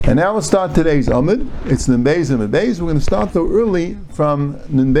And now we'll start today's Amud. It's Nun Beis and Beis. We're going to start though early from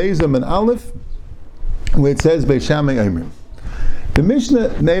Nun Beis and Aleph, where it says Beis Shammai Omer. The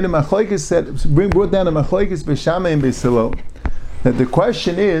Mishnah made a machlokes, brought down a machlokes Beis Shammai and Beis Hillel, that the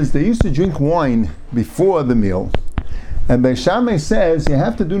question is, they used to drink wine before the meal, and Beis Shammai says you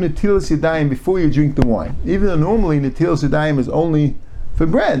have to do Netilas Yadayim before you drink the wine, even though normally Netilas Yadayim is only for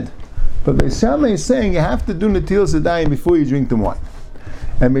bread. But Beis Shammai is saying you have to do Netilas Yadayim before you drink the wine.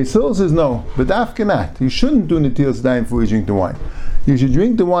 And Beis Hillel says no, but dafka not. You shouldn't do Netilas Yadayim before you drink the wine. You should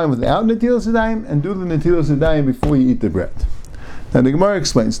drink the wine without Netilas Yadayim and do the Netilas Yadayim before you eat the bread. Now the Gemara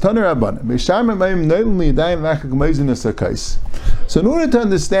explains, Tana Rabbanan, so in order to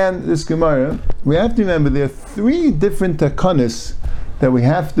understand this Gemara, we have to remember there are three different takanas that we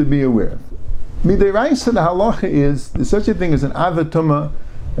have to be aware of. Midiraisa, the halacha is, there's such a thing as an avatuma,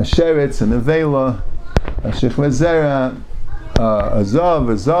 a sheretz, an avela, a shechvezera, a zav,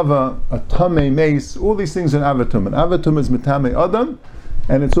 a zava, a tamei mace, all these things are avatuma. An avatuma is metame adam,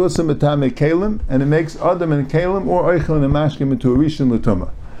 and it's also metame kalim, and it makes adam and kalim or oichel and mashkim into a rishon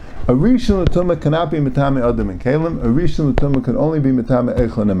l'tuma. A rishon l'tuma cannot be metame adam and kalim. A rishon l'tuma can only be metame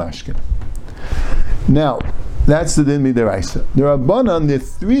oichel and mashkim. Now, that's the din midaraisa. There are banan, there are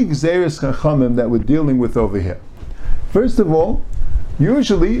three gzeres chachamim that we're dealing with over here. First of all,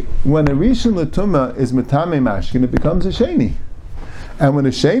 usually when a rishon l'tuma is metame mashkin, it becomes a sheni, and when a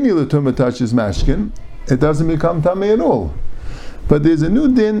sheni l'tuma touches mashkin, it doesn't become tamei at all. But there's a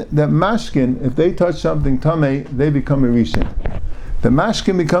new din that mashkin, if they touch something tamei, they become a rishon. The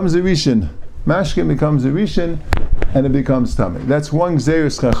mashkin becomes a rishon. Mashkin becomes a rishon, and it becomes tamei. That's one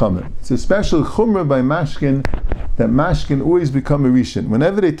gzeres chachamim. It's a special chumrah by mashkin that mashkin always become a rishon.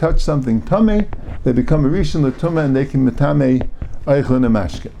 Whenever they touch something tamei, they become a rishon l'tuma, and they can metame oichel and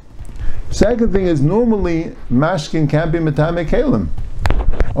mashkin. Second thing is, normally mashkin can't be metame kalim.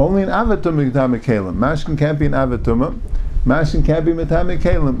 Only an avatuma metame kalim. Mashkin can't be an avatuma. Mashkin can't be metame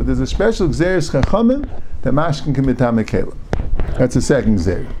kalim, but there's a special gzeres chachamim that mashkin can metame kalim. That's the second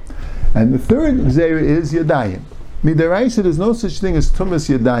gzera. And the third gzera is yadayim. Midaraisa, there's no such thing as tumas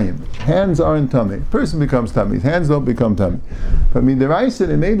yadayim. Hands aren't tummy. Person becomes tummy. Hands don't become tummy. But midaraisa,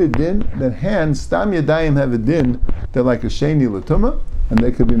 they made a din that hands, stam yadayim, have a din. They're like a sheni l'tuma, and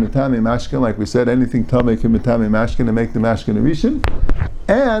they could be metame mashkin. Like we said, anything tummy can metame mashkin and make the mashkin a rishon.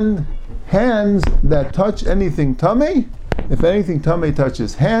 And hands that touch anything tummy, if anything tummy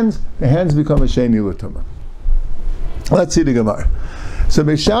touches hands, the hands become a sheni l'tuma. Let's see the Gemara. So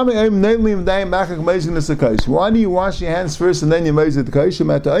Beis Shammai Omer neitlim dayim machak meizgim esakais. Why do you wash your hands first and then you meizg the kais?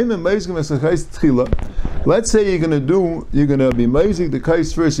 Let's say you're going to be meizg the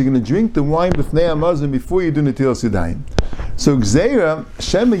kais first. You're going to drink the wine b'fnei hamazon before you do netilas yadayim. So gzeira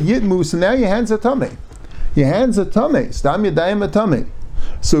shema yitmu. So now your hands are tummy. Your hands are tummy. Stam yadayim are tummy.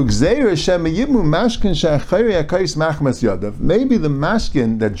 So gzeira shema yitmu mashkin shachari hakais machmas yadav. Maybe the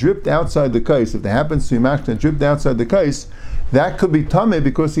mashkin that dripped outside the kais, if there happens to be mashkin that dripped outside the kais, that could be tummy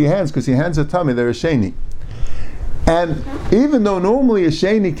because your hands are tummy, they're a sheni. And even though normally a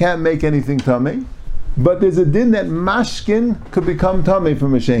sheni can't make anything tummy, but there's a din that mashkin could become tummy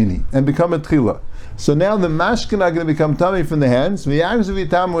from a sheni and become a tchila. So now the mashkin are going to become tummy from the hands, and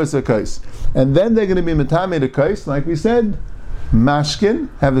then they're going to be metame the kais. Like we said, mashkin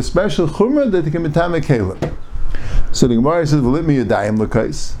have a special chumrah that they can metame kelim. So the Gemara says, "Well, let me yadayim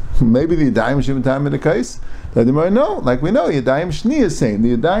l'kais." Maybe the yadayim should metame the kais. The Gemara no, like we know, yadayim shni is saying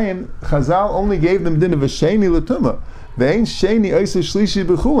the yadayim Chazal only gave them din of a sheni l'tuma. Ve'ein sheni oisa shlishi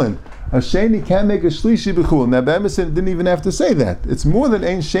b'chulin. A sheni can't make a shlishi b'chulin. Now B'emesin didn't even have to say that. It's more than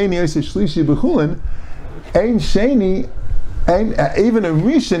ein sheni oisa shlishi b'chulin. Ein sheni, even a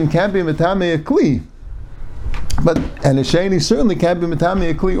rishon can't be metame a kli. And a sheni certainly can't be metame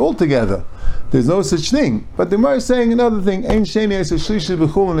a kli altogether. There's no such thing. But the Gemara is saying another thing. Ein sheni is a shlishi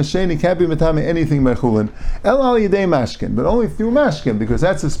b'chulin. A sheni can't be metame anything by chulin. El al yedei mashkin, but only through mashkin, because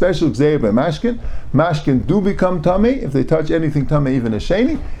that's a special gzeir by mashkin. Mashkin do become tummy if they touch anything tummy, even a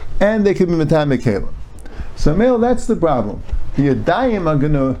sheni, and they can be metame kelim. So male, that's the problem. The yadayim are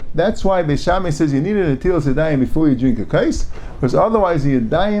gonna. That's why Beis Shammai says you need a netilas yadayim before you drink a kais, because otherwise the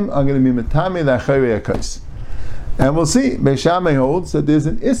yadayim are going to be metame the acharei a kais. And we'll see, Beis Shammai holds that there's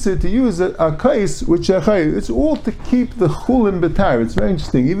an issur to use a kais which it's all to keep the chulin b'tar. It's very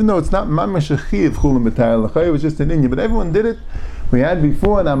interesting, even though it's not mamash a chiv chulin b'tar, l'chayr was just an inyan, but everyone did it. We had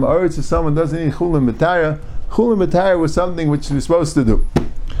before, and I'm urged if someone doesn't need chulin b'tar. Chulin b'tar was something which you're supposed to do.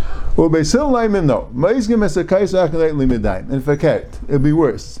 Or Beis Hillel no, meizgim es a kais achalei limidayim. In fact, it'll be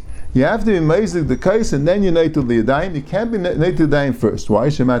worse. You have to be meizg the kais and then you neitul the yadayim. You can't be neitul the yadayim first. Why?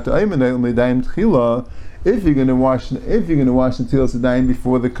 Shemata ayim neitul the yadayim tchila. if you're going to wash the Netilas Yadayim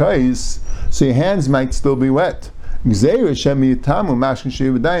before the kais, so your hands might still be wet. Maybe the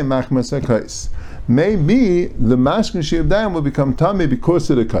mashkin sheyudayim will become tamei because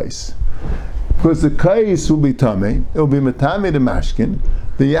of the kais. Because the kais will be tamei, it will be matame the mashkin.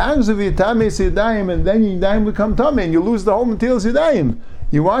 The yags of yitame yadayim, and then your yadayim become tamei, and you lose the whole Netilas Yadayim.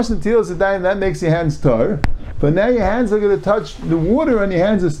 You wash the Netilas Yadayim, that makes your hands tar, but now your hands are going to touch the water, and your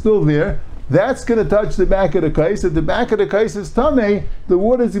hands are still there. That's going to touch the back of the kais. If the back of the kais is tamei, the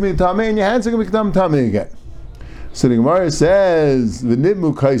water is going to be tamei, and your hands are going to become tamei again. So the Gemara says,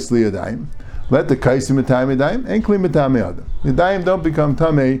 "V'nidmu kais liyadayim." Let the kais be matame yadayim, and kli matame adam. Yadayim don't become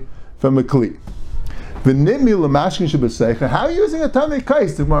tamei from a kli. V'nidmu l'mashkin shebaseicha. How are you using a tamei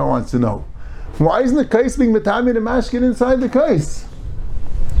kais? The Gemara wants to know. Why isn't the kais being matame the mashkin inside the kais?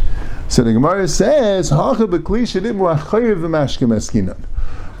 So the Gemara says, "Hacha b'kli shedidmu achayiv v'mashkin eskinan."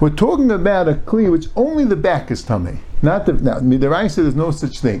 We're talking about a kli which only the back is tamei. Not the now. Midaraisa, there's no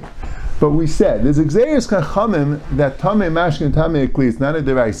such thing. But we said there's exeris kachamim that tamei mashkin tamei a kli. It's not a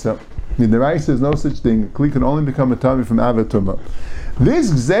deraisa. Midaraisa, there's no such thing. A kli can only become a tamei from avatuma.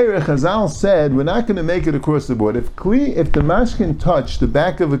 This gzeira Chazal said we're not going to make it across the board. If the mashkin touch the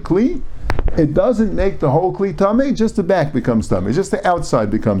back of a kli, it doesn't make the whole kli tamei. Just the back becomes tamei. Just the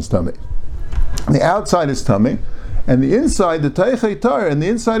outside becomes tamei. The outside is tamei. And the inside, the teichai tar, and the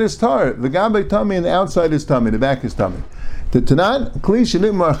inside is tar. The gabay tummy and the outside is tummy. The back is tummy. The tanan kli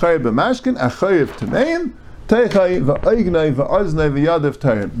shenitmu achayev b'mashkin achayev tameim teichai va'oignai va'oznai v'yadav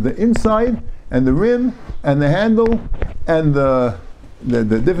tarim. The inside and the rim and the handle and the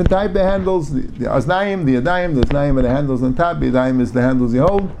different type of handles. The aznayim, the yadayim, the aznayim are the handles on top. The yadayim is the handles you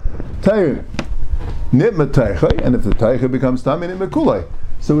hold. Tarim nitma teichai, and if the teichai becomes tummy, nitma kulai.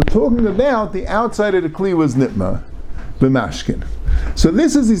 So we're talking about the outside of the kli was nitma. B'mashkin. So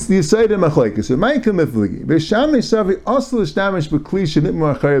this is the Yisayid Machlekes. So Ma'ikam Mifligi. B'sham Yisavi Asl Ishtamish B'kli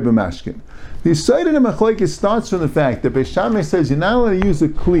Shenitmu Achayah B'mashkin. The Yisayid Machlekes starts from the fact that B'sham says you're not allowed to use a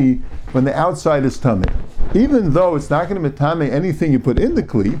kli when the outside is tummy, even though it's not going to metame anything you put in the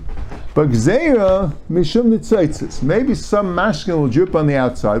kli. But Gzeira Mishum Nitzaitzis. Maybe some mashkin will drip on the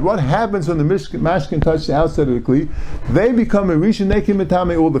outside. What happens when the mashkin touch the outside of the kli? They become a rishon, they can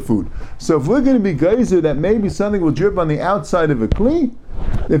metame all the food. So if we're going to be geyser that maybe something will drip on the outside of a kli,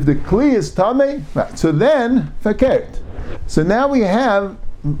 if the kli is tamei, right, so then fakert. So now we have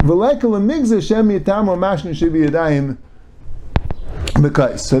v'lekel amigza shem yitamo mashkin shibi yadayim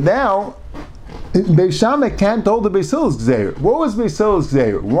b'kais. So now Beis Shammai can't hold the Beis Hillel's Gzeir. What was Beis Hillel's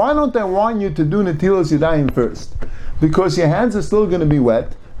Gzeir? Why don't I want you to do Netilas Yadayim first? Because your hands are still going to be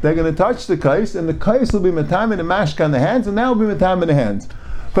wet, they're going to touch the kais, and the kais will be matame the mashka on the hands, and that will be matame the hands.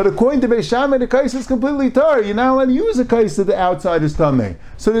 But according to Beis Shammai, the kais is completely tar. You're not allowed to use a kais that the outside is tamei.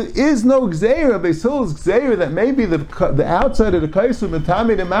 So there is no Gzeir, Beis Hillel's Gzeir, that maybe the outside of the kais will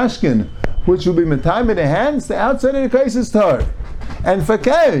matame the mashkin, which will be matame the hands, the outside of the kais is tar. And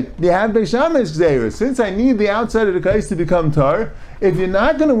fakir, you have Beis Shammai's gzeira. Since I need the outside of the kais to become tar, if you're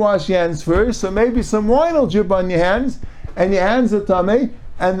not going to wash your hands first, so maybe some wine will drip on your hands, and your hands are tamei,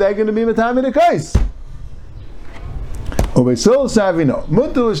 and they're going to be matame the kais.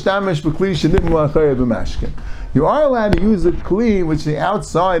 You are allowed to use a kli which the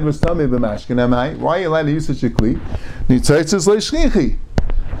outside was tamei b'mashkin. Am I? Why are you allowed to use such a kli?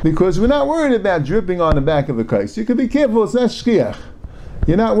 Because we're not worried about dripping on the back of the kais. You can be careful, it's not shkiach.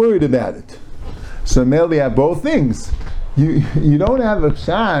 You're not worried about it. So mainly you have both things. You don't have a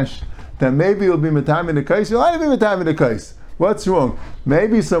shash that maybe you'll be matame the kais. You'll either be matame the kais. What's wrong?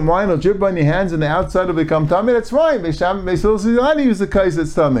 Maybe some wine will drip on your hands and the outside will become tamei. That's fine. Beis Shammai says you're allowed to use the kais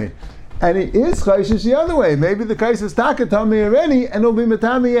that's tamei. And it is chayshish the other way. Maybe the kais is taka tamei already and it'll be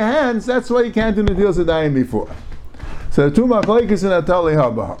matame your hands. That's why you can't do the Netilas Yadayim before. So the two machlekes in Atali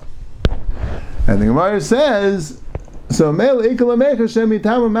Habaha. And the Gemara says, so Mele Ikal Amecha Shem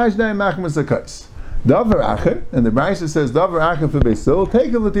Yitamu Mashdai Machmas Akais. Davar Acher, and the Brisa says Davar Acher for Beis Hillel,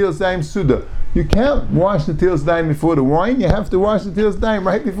 take a Netilas Yadayim Suda. You can't wash the Netilas Yadayim before the wine, you have to wash the Netilas Yadayim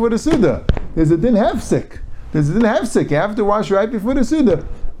right before the Suda. There's a din hefsek. You have to wash right before the Suda.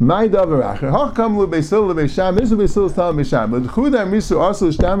 My Davar Acher. Hachkam Lu Beis Hillel Beis Shammai. This is Beis Hillel's Tal Beis Shammai. L'chuda Misu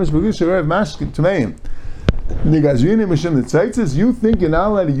Asel Shtamish B'Gush Harev Mashkin Tmeim. You think you're not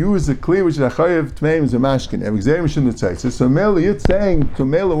allowed to use a kli which is achayev tmeim is a mashkin. So Mele, you're saying to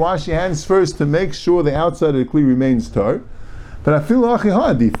Mele wash your hands first to make sure the outside of the kli remains tar. But I feel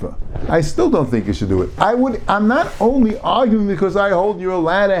adifa. I still don't think you should do it. I'm not only arguing because I hold you're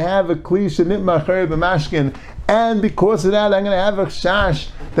allowed to have a kli shenit achayev mashkin, and because of that I'm going to have a shash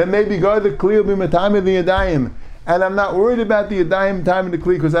that maybe God the kli will be matame the yadayim, and I'm not worried about the yadayim time in the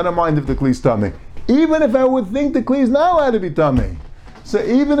kli because I don't mind if the kli's tummy. even if I would think the kli is not allowed to be tamei. So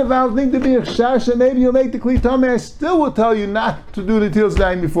even if I would think to be a shasha, maybe you'll make the kli tamei, I still will tell you not to do the tilas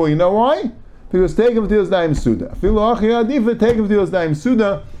daim before. You know why? Because take him tilas daim suda. Filu achir adifa, take him tilas daim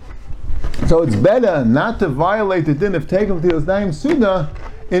suda. So it's better not to violate the din of take him tilas daim suda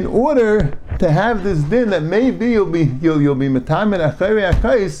in order to have this din that maybe you'll be metamin achere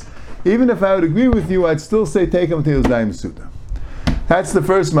achais. Even if I would agree with you, I'd still say take him tilas daim suda. That's the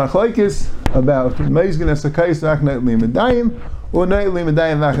first machlokes about meizgin esakais v'achneit limedayim or neit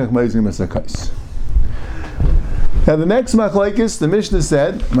limedayim v'achneit meizgin esakais. Now the next machlokes, the Mishnah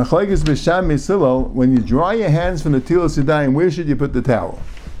said, machlokes b'sham misilol, when you dry your hands from the tilas yadayim, where should you put the towel?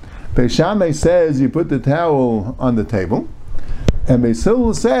 Beishameh says you put the towel on the table, and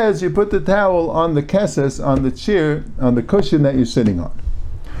Beisilul says you put the towel on the keses, on the chair, on the cushion that you're sitting on.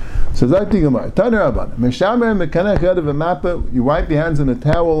 So Zakti Gemara, Taner Rabban, Meshamer mekanach yadav v'mapa, you wipe your hands on the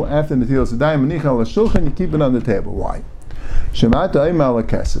towel after the tilas yadayim, manicha al shulchan, you keep it on the table. Why? Shemata ayma al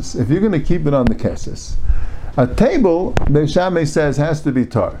keses. If you're going to keep it on the keses, a table, Beishameh says, has to be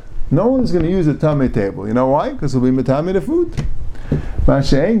tar. No one's going to use a tamei table. You know why? Because it'll be metami the food.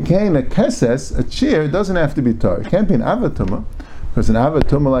 Masha'en kain, a keses, a chair, doesn't have to be tar. It can't be an avatuma, because an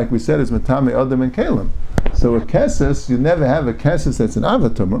avatuma, like we said, is metami adam and kalim. So a keses, you never have a keses that's an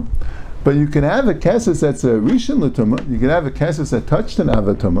avatuma, but you can have a keses that's a rishon latuma. You can have a keses that touched an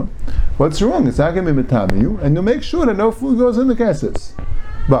avatuma. What's wrong? It's not going to be metami you, and you'll make sure that no food goes in the keses.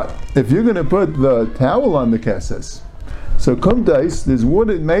 But if you're going to put the towel on the keses, so kumdais, there's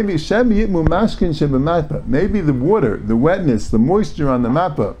water, maybe shem yitmu mashkin shebemapa, maybe the water, the wetness, the moisture on the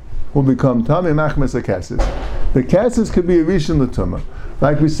mappa will become tami machmas a keses. The keses could be a rishon latuma.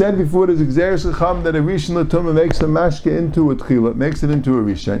 Like we said before, there's exeris chacham that a rishon latuma makes a mashke into a tchila, makes it into a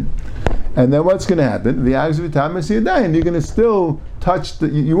rishon. And then what's going to happen? The agz v'tamas yadayim, you're going to still touch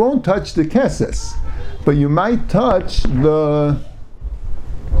you won't touch the keses, but you might touch the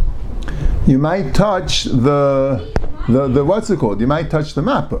what's it called? You might touch the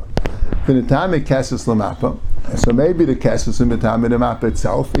mappa. V'netame keses l'mappa. So maybe the keses is metame the mappa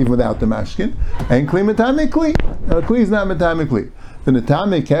itself, even without the mashkin. And kli metame kli. No, kli is not metame kli.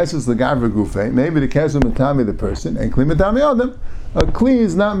 V'netame keses l'gavra gufe. Maybe the keses is metame the person, and kli metame adam. A kli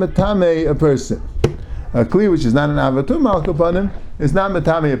is not metame a person. A kli, which is not an avatum al kapanim, is not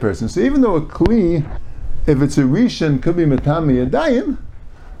metame a person. So even though a kli, if it's a rishon, could be metame yadayim,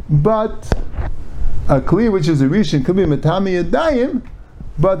 but a kli which is a rishon could be metami yadayim,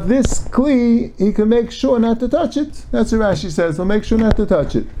 but this kli he can make sure not to touch it. That's what Rashi says. He'll make sure not to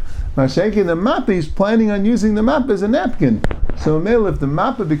touch it. Mashaykin, the mappa, he's planning on using the mappa as a napkin. So if the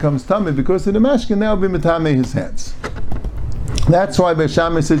mappa becomes tummy because of the mashkin, that will be metami his hands. That's why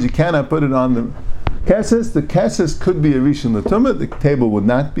Beishameh says you cannot put it on the keses. The keses could be a rishon l'tumah. The table would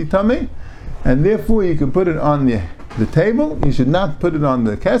not be tummy, and therefore you can put it on the table. You should not put it on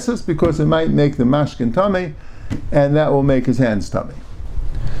the keses because it might make the mashkin tummy, and that will make his hands tummy.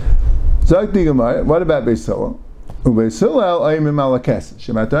 Zakti Gemara, what about Beisilel? Ubeisilel ayimim ala keses.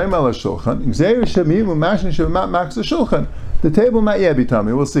 Shematayim ala shulchan. Gzeir shamim u'mashkin shemat max the shulchan. The table might be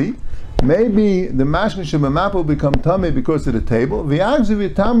tummy. We'll see. Maybe the mashkin shemamap will become tummy because of the table. V'yagzu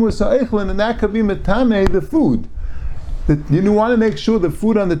v'tamru sa'echlin, and that could be metame the food. You want to make sure the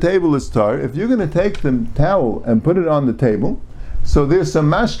food on the table is tar. If you're going to take the towel and put it on the table, so there's some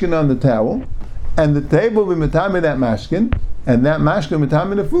mashkin on the towel, and the table will be metame that mashkin, and that mashkin will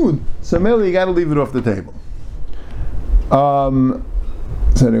metame the food. So merely you got to leave it off the table. So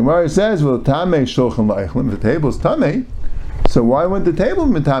the Gemara says, "Well, tamei shulchan la'echlin." The table's tamei. So why wouldn't the table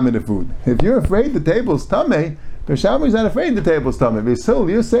be metame the food? If you're afraid the table's tamei, Beishameh is not afraid the table's tamei. But still,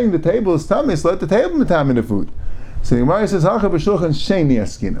 you're saying the table is tamei, so let the table metame the food. So the Gemara says, "Hacha b'shulchan sheni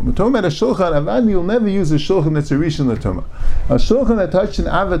askina." We're talking about a shulchan avad. You'll never use a shulchan that's a rishon l'tumah. A shulchan that touched an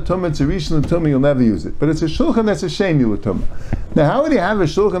avad tumah, it's a rishon l'tumah. You'll never use it. But it's a shulchan that's a sheni l'tumah. Now, how would you have a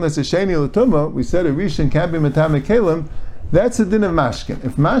shulchan that's a sheni l'tumah? We said a rishon can't be metame kelim. That's a din of mashkin.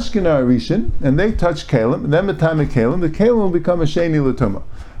 If mashkin are a rishon and they touch kelim, then metame kelim, the kelim will become a sheni l'tumah.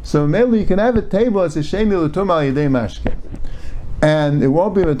 So mainly you can have a table that's a sheni l'tumah al yedei mashkin, and it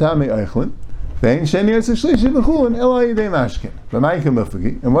won't be metame eichlin. And what's the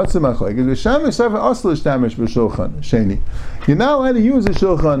machlokes? You're not allowed to use a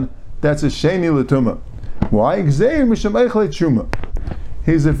shulchan that's a sheni l'tumah. Why?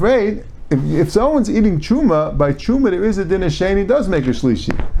 He's afraid if someone's eating truma, by truma there is a din of sheni does make a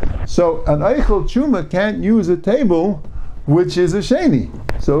shlishi. So an eichel truma can't use a table which is a sheni.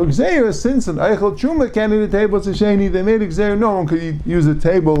 So Gzeir, since an eichel truma can't eat a table it's a sheni, they made Gzeir no one could use a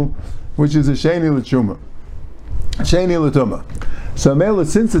table which is a sheni l'truma. Sheni l'tumah. So Mela,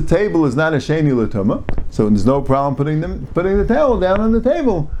 since the table is not a sheni l'tumah, so there's no problem putting the towel down on the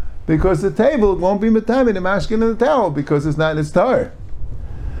table, because the table won't be metami the mashkin in the towel because it's not its tar.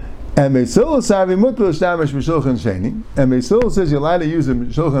 And Beisil savi mutal shtamish b'shulchan sheni. And Beisil says you're allowed to use a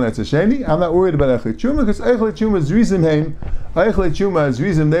shulchan that's a sheni. I'm not worried about echle chuma because echle chuma is rizim heim. Echle chuma is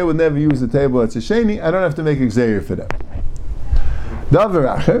rizim. They would never use the table that's a sheni. I don't have to make exeir for that.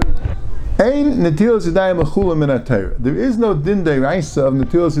 Davar acher. Ein netilas yadayim achulim min atayr. There is no din deiraisa of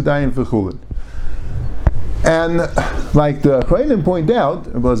netilas yadayim for chulin. And like the Chayim point out,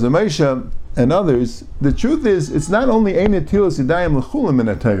 about Zemesha and others, the truth is it's not only ein netilas yadayim achulim min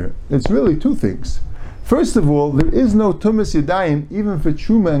atayr. It's really two things. First of all, there is no tumas yadayim even for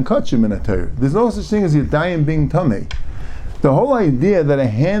truma and kachim in atayr. There's no such thing as yadayim being tamei. The whole idea that a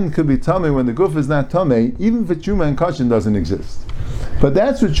hand could be tamei when the guf is not tamei, even for truma and kachim, doesn't exist. But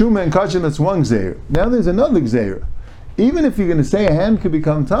that's for Truma and Kachim, that's one Gzeir. Now there's another Gzeir. Even if you're going to say a hand could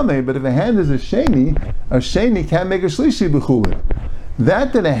become Tameh, but if a hand is a Sheni can't make a Shlishi B'chulin.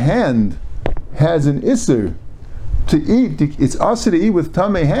 That a hand has an Isser to eat, it's also to eat with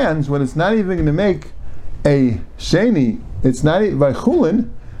Tameh hands when it's not even going to make a Sheni, it's not by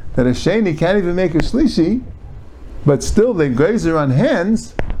Chulin, that a Sheni can't even make a Shlishi, but still they grazer on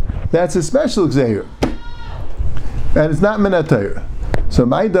hands, that's a special Gzeir. And it's not Minatayr. So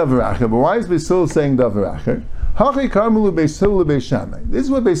my davar acher, but why is Beisil saying davar acher? Hachi karmelu Beisil leBeis Shammai. This is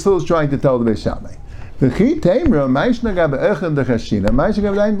what Beisil is trying to tell the Beis Shammai. V'chi teimra ma'ishna gab echen dechashina, ma'ishna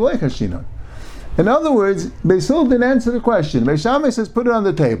gab dayin b'lechashina. In other words, Beisil didn't answer the question. Beis Shammai says put it on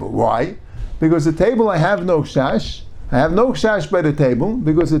the table. Why? Because the table I have no chash. I have no chash by the table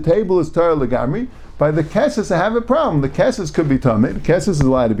because the table is Torah legamri. By the kesses, I have a problem. The kesses could be tamei. The kesses is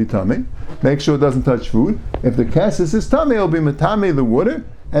allowed to be tamei. Make sure it doesn't touch food. If the kesses is tamei, it'll be matame the water,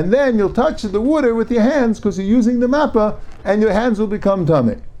 and then you'll touch the water with your hands because you're using the mappa, and your hands will become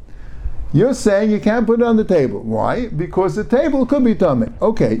tamei. You're saying you can't put it on the table. Why? Because the table could be tamei.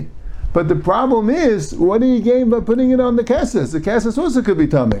 Okay, but the problem is, what do you gain by putting it on the kesses? The kesses also could be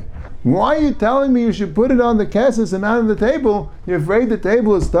tamei. Why are you telling me you should put it on the kesses and not on the table? You're afraid the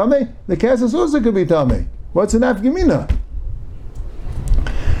table is tamei? The kesses also could be tamei. What's an afgemina?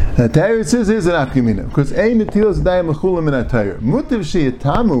 The Torah says is an afgemina because ein netilas yadayim achulim min atayr. Mutiv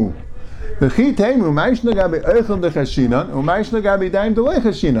sheyatamu v'chi teimu ma'ishna gabi eichel dechashinan u'ma'ishna gabi yadayim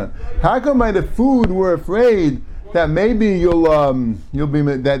delechashinan. How come by the food we're afraid that maybe you'll be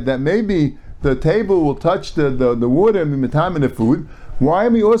that maybe the table will touch the water and be metam in the food? Why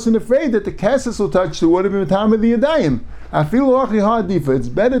am I also afraid that the kesses will touch the water and be metam in the yadayim? I feel hadifa. It's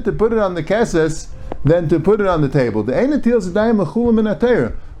better to put it on the kesses than to put it on the table. The ein netilas yadayim achulim min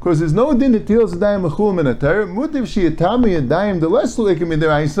atayr. Because there's no din netilas yadayim achulim min atayr. Mutiv sheyatamu yadayim deleslu ikem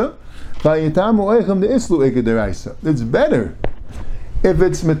midiraisa, v'yatamu eichem deislu ikem deraisa. It's better if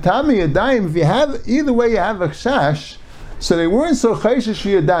it's metami yadayim. If you have either way, you have a chash. So they weren't so chayshish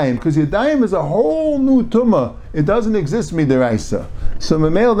yadayim because yadayim is a whole new tumah. It doesn't exist midiraisa. So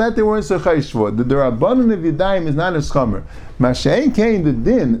memel that they weren't so chayshish for. The derabanan of yadayim is not a chamer. Mashein came the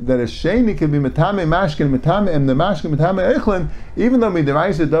din that a sheni can be metame mashkin metame and the mashkin metame eichlin, even though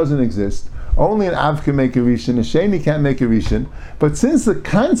midiraisa doesn't exist. Only an av can make a rishon, a sheni can't make a rishon. But since the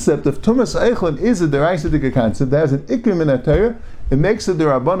concept of tumas eichlin is a deraisa concept, that has an ikrim in a Torah, it makes a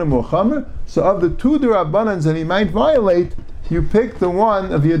derabanan more chamer. So of the two derabanans that he might violate, you pick the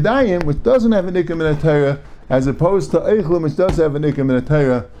one of yadayim which doesn't have an ikrim in a Torah, as opposed to eichlin which does have an ikrim in a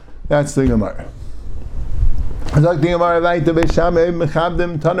Torah. That's the Gemara.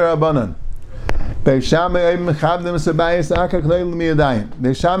 Beis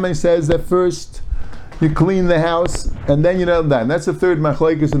Shammai says that first you clean the house and then you nail down. That's the third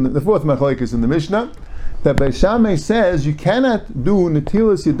machlokes in the fourth machlokes in the Mishnah. That Beis Shammai says you cannot do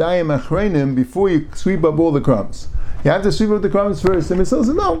netilas yadayim achreinim before you sweep up all the crumbs. You have to sweep up the crumbs first. And Mishnah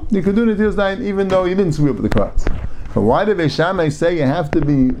says no, you can do netilas yadayim even though you didn't sweep up the crumbs. But why did Beis Shammai say you have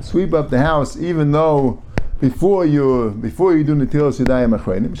to sweep up the house even though before you do netilas yadayim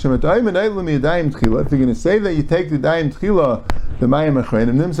achreinim? If you're going to say that you take the yadayim tchila, the mayim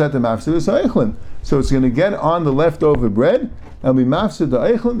achreinim, nimsat mafsid eichlin, so it's going to get on the leftover bread and be mafsid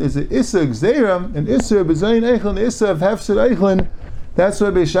eichlin. Is it issa gzeiram and issa b'zayin eichlin, issa of hefsid eichlin? That's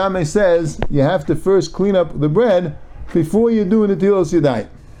why Beis Shammai says you have to first clean up the bread before you do netilas yadayim.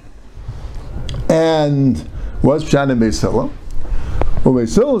 And what's pshat in Beis Hillel? Well,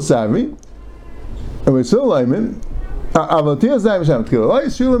 Beis Hillel savri. Because you're going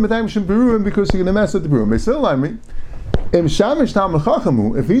to mess with the broom. If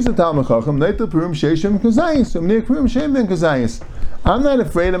he's a Talmud Chacham, I'm not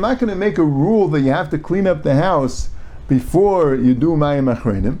afraid. I'm not going to make a rule that you have to clean up the house before you do Mayim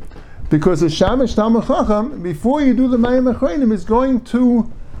Achreinim, because the Shamash Talmid Chacham, before you do the Mayim Achreinim, is going to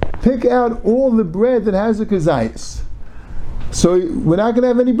pick out all the bread that has a kazayis. So we're not going to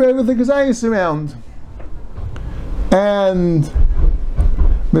have any bread with the kazayis around. And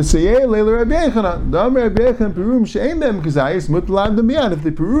if the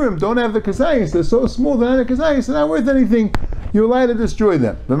Peruim don't have the kazayis, they're so small they're not a kazayis, they're not worth anything, you're allowed to destroy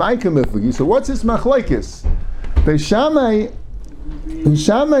them. So what's this machlokes? Beishamai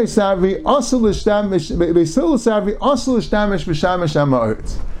Savi Asul Ishtamish Beisil Savi Asul Ishtamish B'Shamash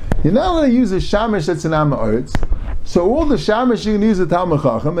Ha'Ma'aretz. You're not going to use a shamash that's an Ha'Ma'aretz, so all the shamash you can use a Talmid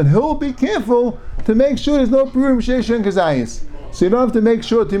Chacham, and he'll be careful to make sure there's no Peruim Sheish and Kazayis. So you don't have to make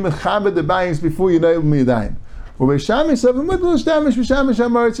sure to mechaber the bayis before you nail midayim. Or Beishamai Savi Mutlu Ishtamish B'Shamash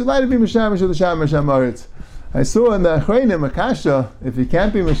Ha'Ma'aretz, you're allowed to be Mishamish of the Shamash Ha'Ma'aretz. I saw in the Achreinim Akasha, if you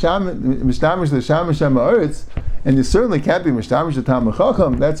can't be Mishtamish the Shamash HaMa'aretz, and you certainly can't be Mishtamish the Talmid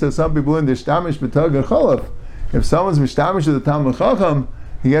Chacham, that's how some people in the Shtamish B'Tag HaCholaf. If someone's Mishtamish the Talmid Chacham,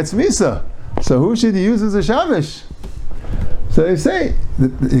 he gets Misa. So who should he use as a Shamish? So they say,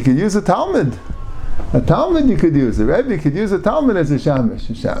 that you could use a Talmud. A Talmud you could use. A Rabbi could use a Talmud as a Shamish.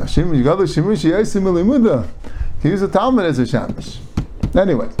 You could use a Talmud as a Shamish.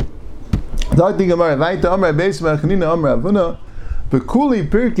 Anyway. The Kuli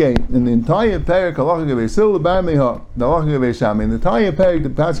Pirkei, in the entire parak, in the entire parak, the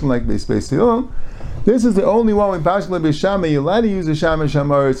passage like Beis, this is the only one when passage like Beis, you're allowed to use a Shamash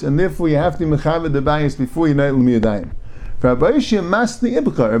Ha'Ma'aretz, and therefore you have to mechaber the bayis before you nail miyadayim. For Rabbi Masli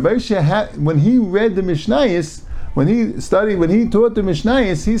Ibcha, Rabbi when he read the Mishnayos, when he taught the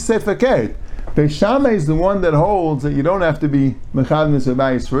Mishnayos, he said fakert. Beis Shammai is the one that holds that you don't have to be mechaber the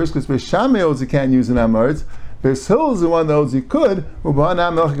bayis first, because Beis Shammai holds you can't use an Ha'Ma'aretz. Beis Hillel is the one that holds you could, but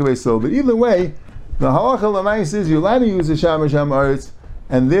either way, the halacha l'mayis is you're allowed to use a shamash ha'ma'aretz,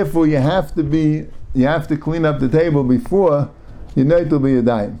 and therefore you have to clean up the table before you know it'll be a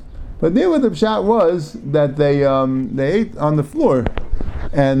dime. But there, what the pshat was that they ate on the floor,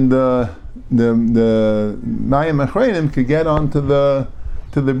 and the mayim achreinim could get onto the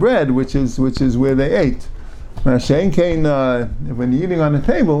bread, which is where they ate. When you're eating on the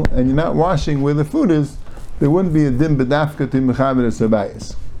table and you're not washing where the food is, there wouldn't be a dim bedafka to mechaber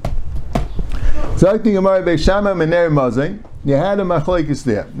sabayis. So I think Amar Beis Shammai and Ner Mazain, you had a machlokes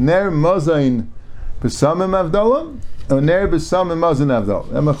there. Ner Mazain b'samim avdalah, or Ner b'samim Mazain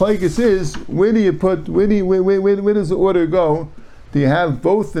avdalah. And machlokes is, where does the order go? Do you have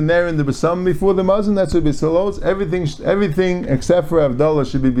both the Ner and the b'samim before the Mazain? That's what Beis Hillel holds. Everything except for avdalah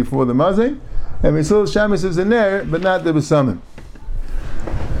should be before the Mazain. And Beis Hillel Shammai says the Ner, but not the b'samim.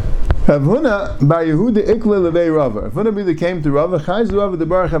 Rav Huna bar Yehuda ikle levei Rava. Rav Huna Bida came to Rava. Chayz Rava the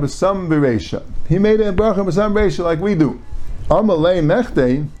baruch b'sam b'reisha. He made a baruch b'sam b'reisha like we do. Amalei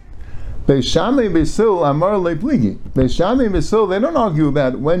mechtei Beis Shammai Beis Hillel amar lepligi. Beis Shammai Beis Hillel, they don't argue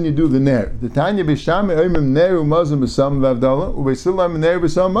about when you do the ner. The Tanya Beis Shammai oimim ner u'mazim b'sam v'avdalah u'Beis Hillel oimim ner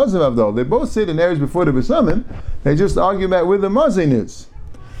b'sam mazim v'avdalah. They both say the ner is before the b'samim. They just argue about where the mazin is.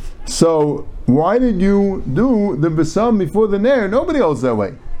 So why did you do the b'sam before the ner? Nobody holds that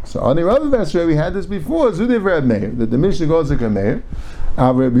way. So on the other verse, we had this before, Zudiv Reb Meir, that the Mishnah goes like a Meir.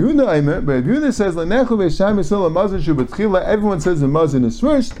 Rabbi Yehuda says, everyone says the Mazin is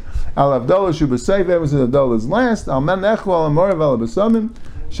first, Al Avdallah Shu B'Seif, everyone says Avdallah is last, Al Man Nechu Al Amorav Al B'Samim,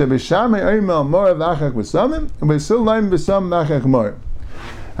 Shebeshamai Oim Al Morav Achach B'Samim, and B'Sil Laim B'Sam Achach Morav.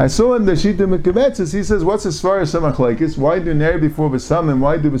 I saw in the Shita Mekabetzes, he says, what's as far as Samachlaikis? Why do Ner before B'Samim?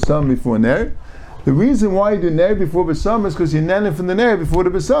 Why do B'Samim before Ner? The reason why you do Ner before B'Samim is because you nen from the Ner before the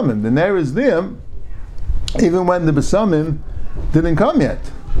B'Samim. The Ner is there even when the B'Samim didn't come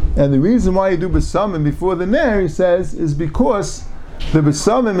yet. And the reason why you do B'Samim before the Ner, he says, is because the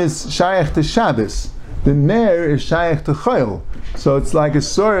B'Samim is Shayach to Shabbos. The Ner is Shayach to Chayil. So it's like a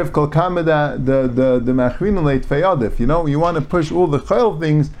sort of Kol Kamada, the Machrin Leit Feyadif. You know, you want to push all the Chayil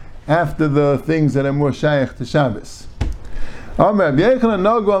things after the things that are more Shayach to Shabbos. The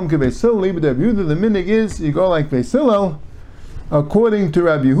minig is you go like Beis Hillel, according to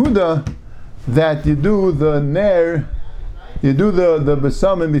Rabbi Yehuda, that you do the ner, you do the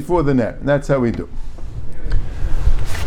besamim before the ner. That's how we do.